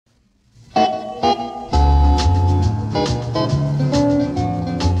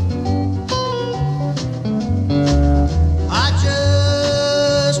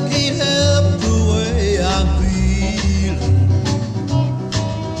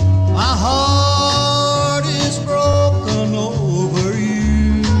heart is broken over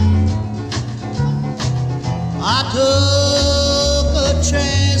you. I took a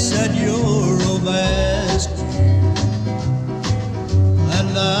chance at your romance, and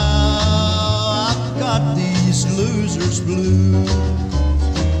now I've got these loser's blues.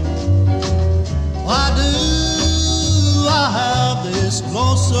 Why do I have this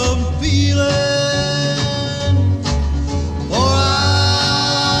lonesome feeling? For I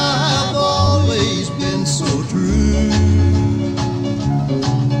have always been so true.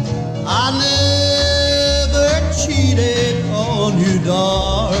 I never cheated on you,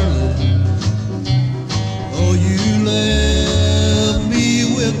 darling. Oh, you left me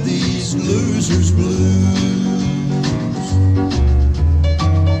with these loser's blues.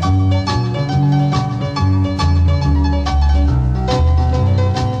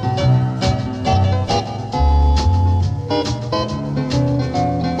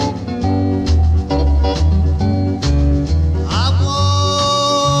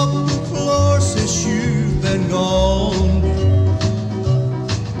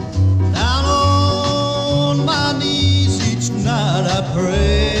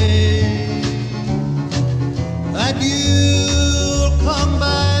 You'll come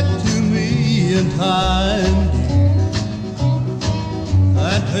back to me in time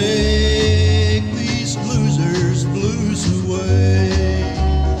and pay